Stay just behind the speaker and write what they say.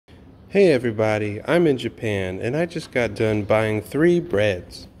Hey everybody, I'm in Japan and I just got done buying 3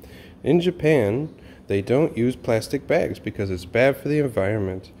 breads. In Japan, they don't use plastic bags because it's bad for the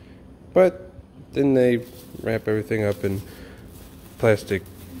environment. But then they wrap everything up in plastic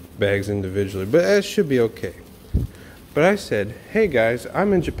bags individually. But that should be okay. But I said, hey guys,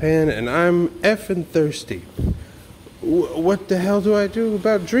 I'm in Japan and I'm effing thirsty. What the hell do I do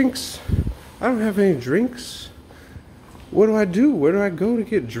about drinks? I don't have any drinks. What do I do? Where do I go to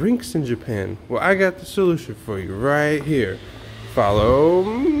get drinks in Japan? Well, I got the solution for you right here. Follow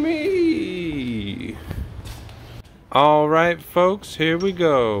me. Alright folks, here we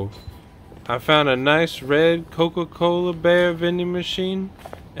go. I found a nice red Coca-Cola Bear vending machine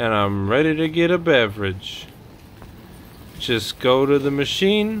and I'm ready to get a beverage. Just go to the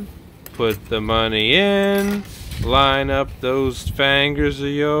machine, put the money in, line up those fingers of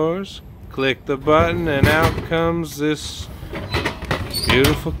yours, click the button, and out comes this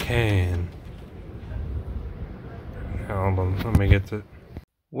beautiful can. Hold on, let me get to...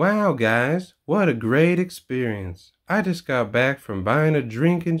 Wow, guys, what a great experience. I just got back from buying a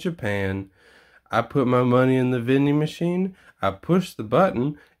drink in Japan. I put my money in the vending machine, I pushed the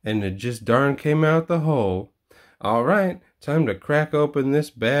button, and it just darn came out the hole. Alright, time to crack open this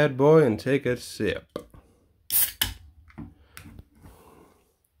bad boy and take a sip.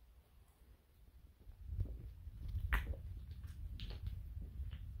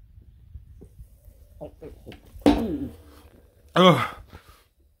 Oh,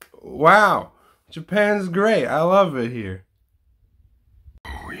 wow, Japan's great. I love it here.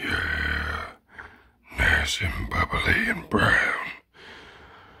 Oh yeah, nice and bubbly and brown.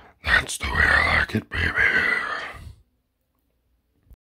 That's the way I like it, baby.